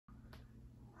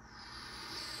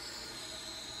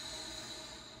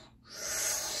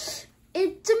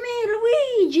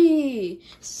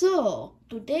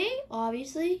Today,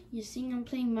 obviously, you're seeing I'm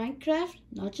playing Minecraft.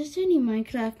 Not just any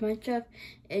Minecraft, Minecraft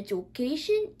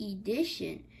Education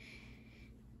Edition.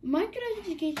 Minecraft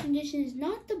Education Edition is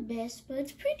not the best, but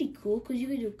it's pretty cool because you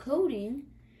can do coding.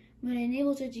 But it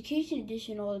enables Education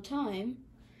Edition all the time.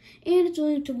 And it's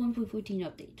only to 1.14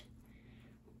 update.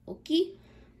 Okay?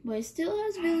 But it still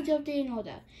has village update and all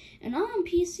that. And I'm on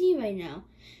PC right now.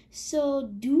 So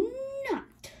do not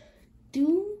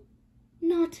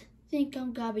think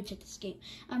I'm garbage at this game.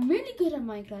 I'm really good at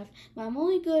Minecraft, but I'm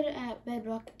only good at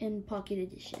Bedrock and Pocket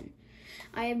Edition.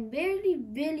 I am really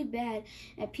bad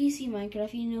at PC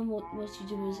Minecraft. You know what most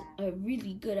YouTubers are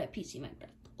really good at PC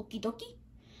Minecraft. Okie dokie.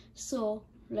 So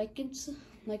like and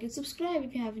subscribe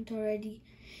if you haven't already.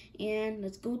 And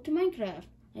let's go to Minecraft.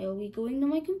 I will be going to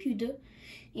my computer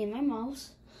and my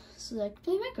mouse so that I can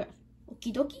play Minecraft.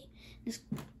 Okie dokie.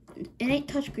 It ain't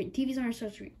touchscreen. TV's on a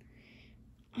touchscreen.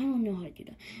 I don't know how to do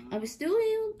that. I'm still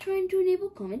trying to enable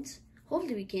comments.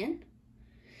 Hopefully we can.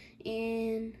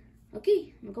 And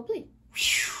okay, I'm gonna go play.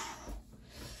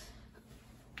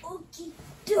 Okie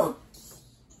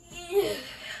dokie.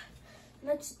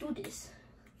 Let's do this.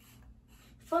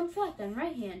 Fun fact, I'm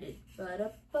right-handed.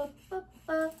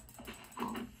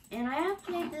 And I have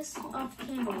played this off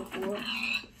camera before,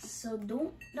 so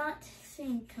don't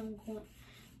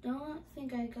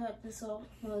think I got this all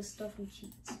this stuff from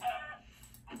cheats.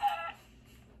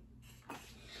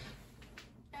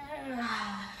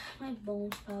 My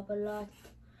bones pop a lot.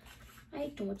 I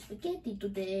ate too much spaghetti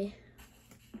today.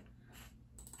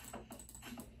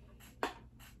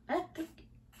 I like to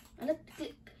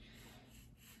click.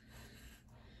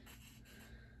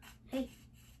 Hey,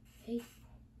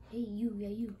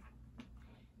 you.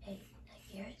 Hey, like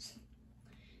carrots?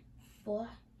 Boy,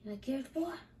 you like carrots,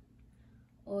 boy?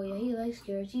 Oh yeah, he likes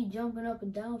carrots. He's jumping up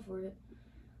and down for it.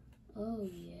 Oh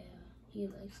yeah, he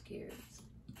likes carrots.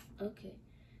 Okay.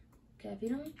 Can I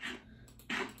feed on me?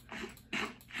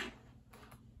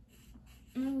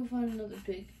 I'm gonna go find another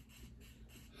pig.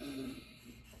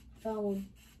 Found one.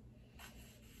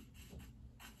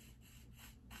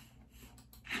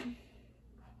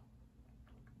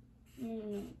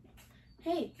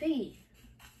 Hey, piggy.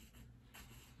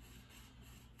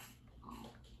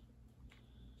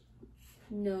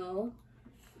 No.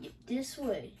 This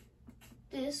way.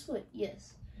 This way.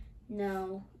 Yes.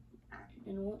 No.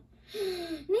 And what?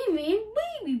 Name me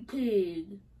baby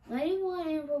pig. I didn't want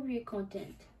inappropriate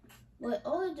content. What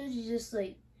all it does is just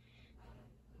like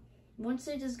once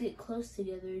they just get close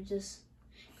together, it just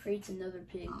creates another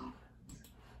pig.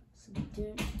 So I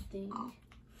don't think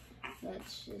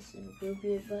that's just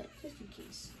inappropriate, but just in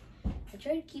case. I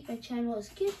try to keep my channel as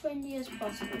kid friendly as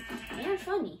possible and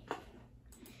funny.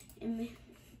 And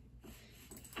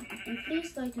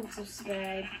please like and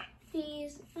subscribe.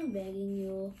 Please, I'm begging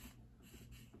you.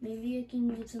 Maybe I can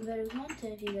get some better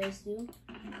content if you guys do.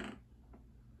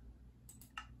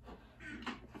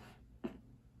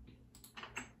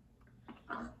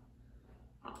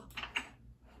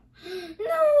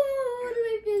 No!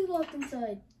 My pig's locked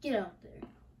inside. Get out there.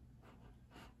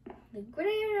 The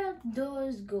great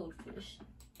outdoors goldfish.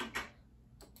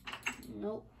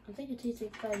 Nope. I think it takes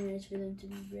like 5 minutes for them to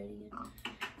be ready.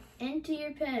 Into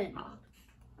your pen.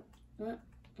 What?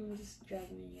 I'm just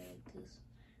dragging in here like this.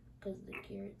 Because of the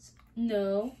carrots.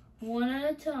 No. One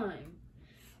at a time.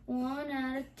 One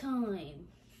at a time.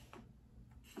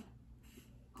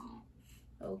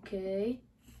 Okay.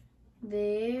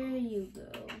 There you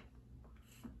go.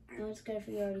 Now I just gotta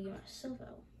figure out how to get myself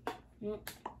out.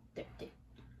 Nope. There.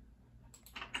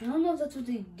 I don't know if that's what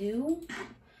they do.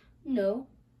 No.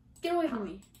 Get away from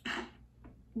me.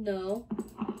 No.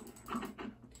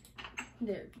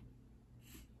 There.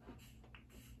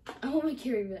 I want my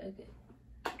carry back. Okay.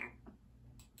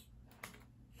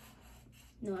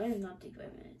 No, I did not take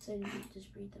 5 minutes. I didn't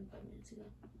just breed them 5 minutes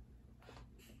ago.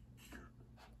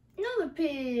 Another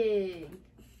pig!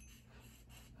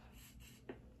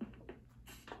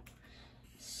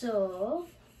 So,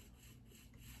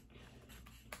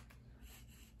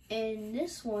 in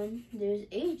this one, there's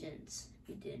agents, if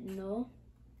you didn't know.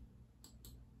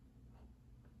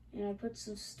 And I put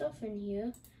some stuff in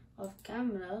here off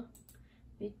camera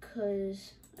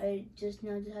because I just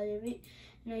now decided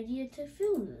an idea to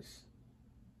film this.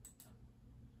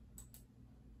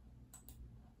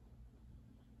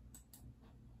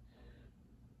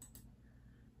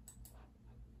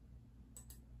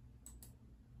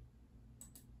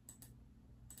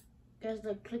 You guys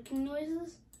like clicking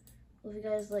noises? Well, if you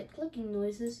guys like clicking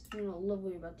noises, you're gonna love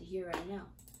what you're about to hear right now.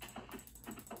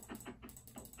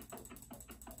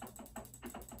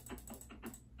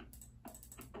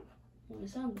 Well, it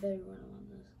sounds better when I'm on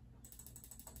this.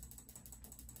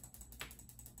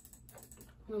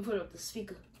 I'm gonna put up the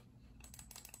speaker.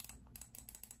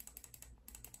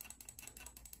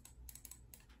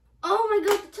 Oh my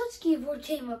god, the touch keyboard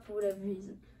came up for whatever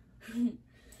reason.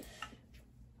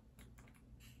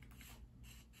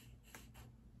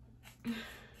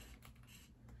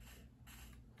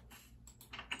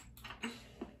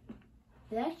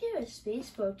 They actually have a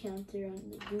spacebar counter on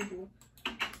the Google.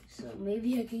 So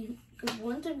maybe I can, because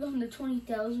once I've gone to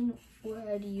 20,000 before I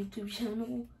had a YouTube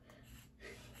channel.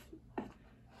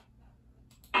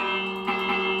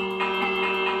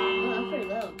 Oh, that's pretty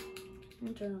loud. I'm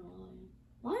gonna turn it on.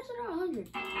 Why is it not 100?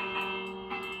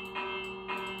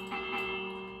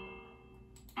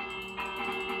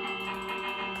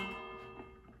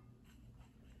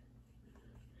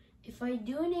 If I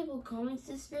do enable comments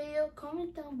this video,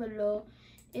 comment down below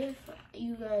if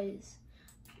you guys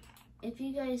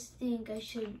think I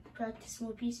should practice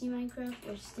more PC Minecraft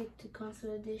or stick to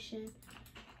console edition.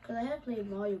 Because I have played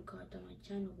Mario Kart on my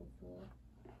channel before.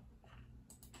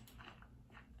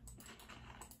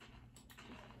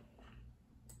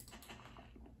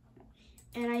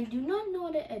 And I do not know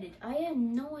how to edit. I have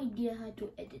no idea how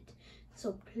to edit.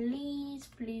 So please,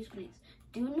 please, please,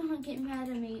 do not get mad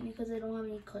at me because I don't have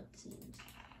any cutscenes.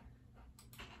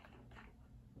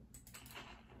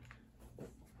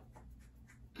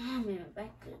 Oh man, my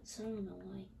back hurts. I don't know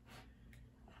why.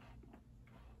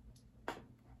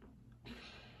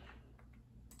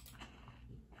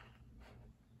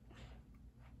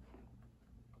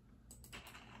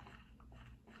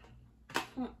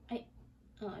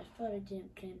 I thought I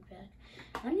didn't put it back.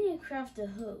 I need to craft a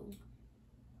hoe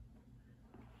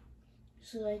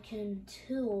so I can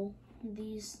till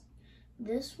this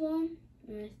one,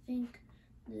 and I think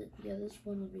this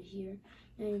one over here.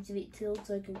 I need to be tilled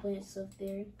so I can plant stuff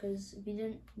there, because if you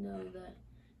didn't know that,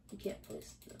 you can't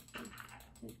place stuff there.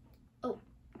 Oh,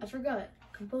 I forgot.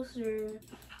 Composter,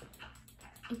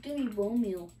 give me bone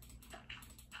meal.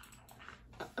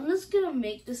 I'm just gonna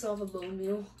make this off of bone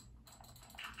meal.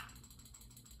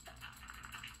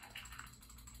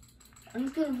 I'm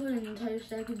just gonna put an entire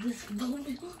stack of this bone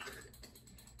meal.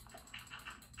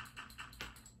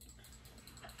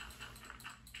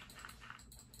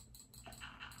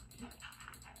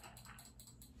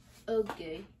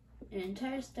 Okay, an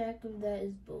entire stack of that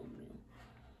is bone meal.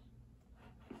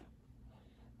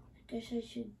 I guess I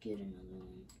should get another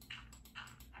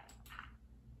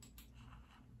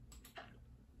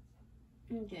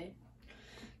one. Okay,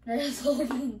 that's all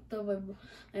the stuff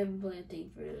I'm planting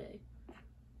for today.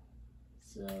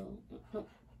 So, no,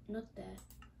 not that.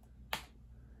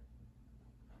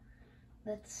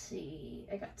 Let's see.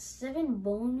 I got 7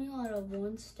 bone meal out of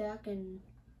 1 stack and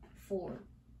 4.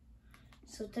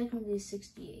 So technically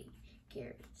 68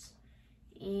 carrots.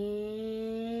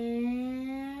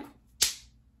 And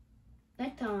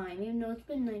nighttime, even though it's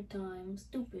been nighttime. I'm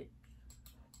stupid.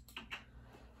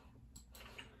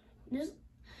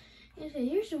 Okay,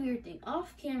 here's the weird thing.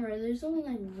 Off camera, there's only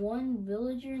like 1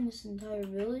 villager in this entire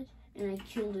village. And I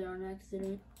killed it on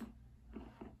accident.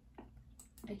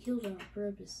 I killed it on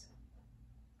purpose.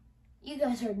 You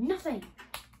guys heard nothing.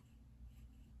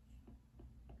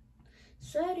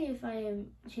 Sorry if I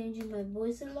am changing my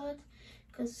voice a lot,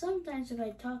 because sometimes if I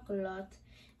talk a lot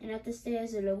and I have to stay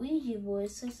as a Luigi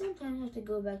voice, I sometimes have to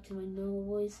go back to my normal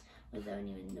voice without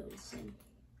even noticing.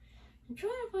 I'm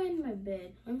trying to find my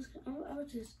bed. I was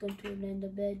just going to land a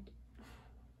bed.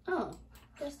 Oh,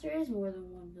 guess there is more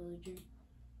than 1 villager.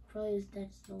 Probably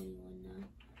that's the only one now.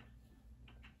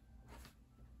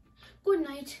 Good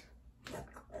night.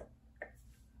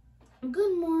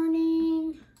 Good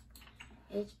morning.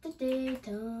 It's the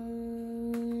daytime.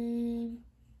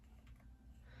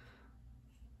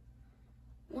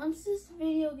 Once this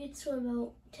video gets to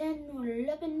about 10 or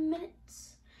 11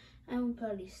 minutes, I will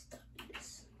probably stop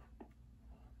this.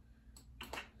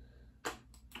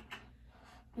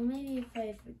 Or maybe if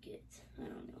I forget. I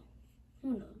don't know.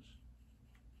 Who knows?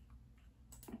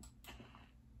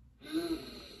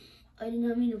 I did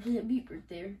not mean to play a beep right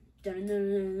there. There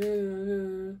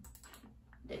you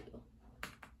go.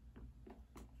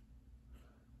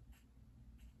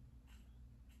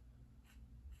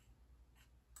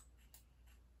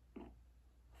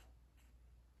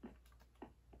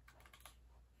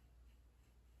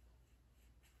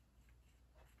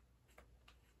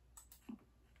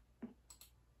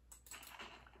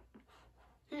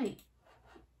 Hey.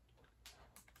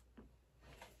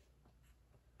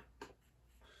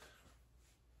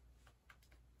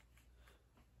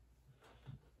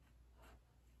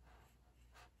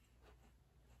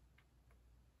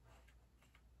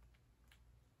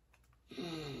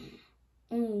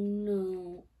 Oh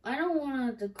no, I don't want to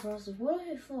have to cross it. What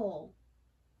if I fall?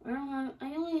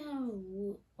 I only have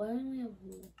wool. Why do I only have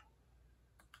wool?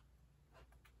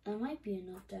 That might be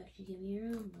enough to actually get me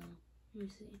around though. Let me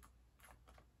see.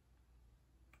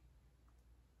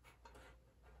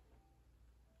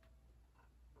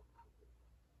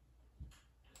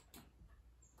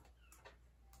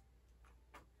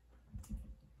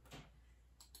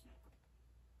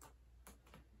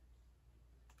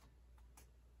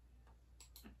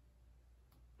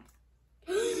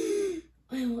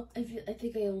 I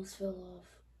think I almost fell off.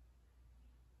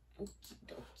 Okie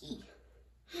dokie.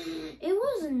 It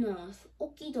was enough.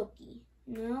 Okie dokie.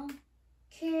 Now,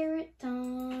 carrot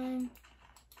time.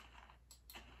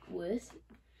 With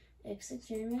X6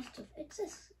 and rest of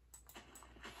excess.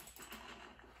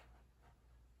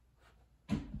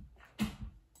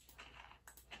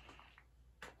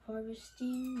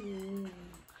 Harvesting.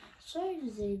 Sorry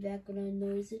to say background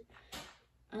noise.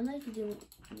 I like to do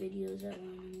videos at 1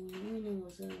 in the morning, when it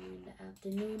was in the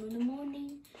afternoon or the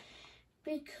morning,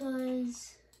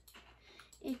 because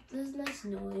there's less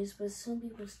noise, but some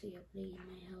people stay up late in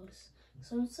my house.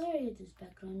 So I'm sorry if there's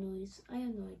background noise. I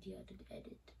have no idea how to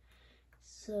edit.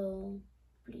 So,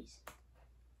 please.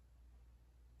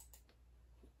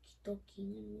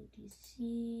 Talking with these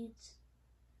seeds.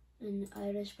 And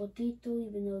Irish potato,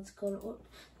 even though it's called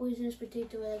poisonous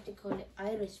potato, I like to call it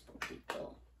Irish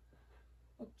potato.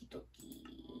 Okie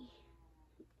dokie.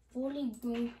 Fully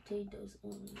grown potatoes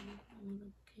only. I'm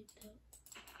gonna get that.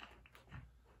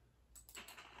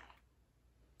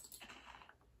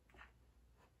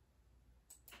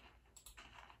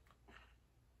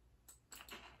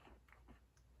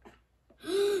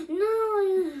 No,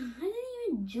 I didn't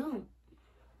even jump.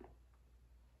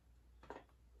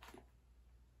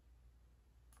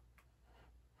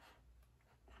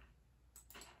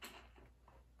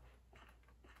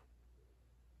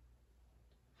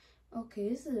 Okay,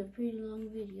 this is a pretty long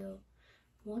video.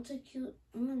 Once I kill,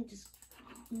 I'm gonna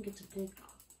get some big.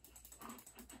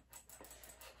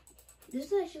 This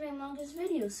is actually my longest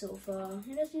video so far.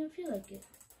 It doesn't even feel like it.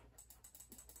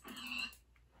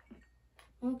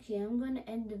 Okay, I'm gonna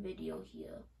end the video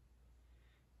here.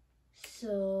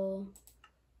 So,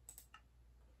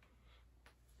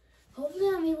 hopefully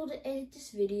I'm able to edit this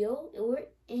video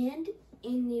and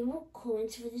enable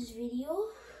comments for this video.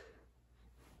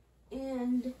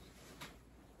 And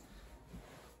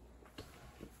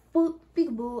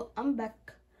peekaboo, I'm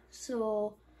back.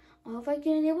 So I hope I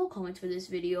can enable comments for this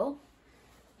video,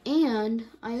 and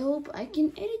I hope I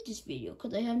can edit this video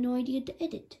because I have no idea to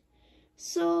edit.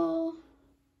 So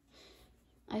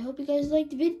I hope you guys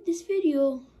liked this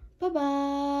video. Bye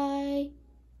bye.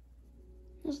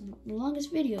 That's the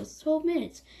longest video. It's 12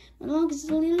 minutes. My longest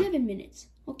is only 11 minutes.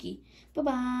 Okay. Bye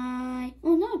bye.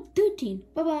 Oh no, 13.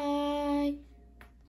 Bye bye.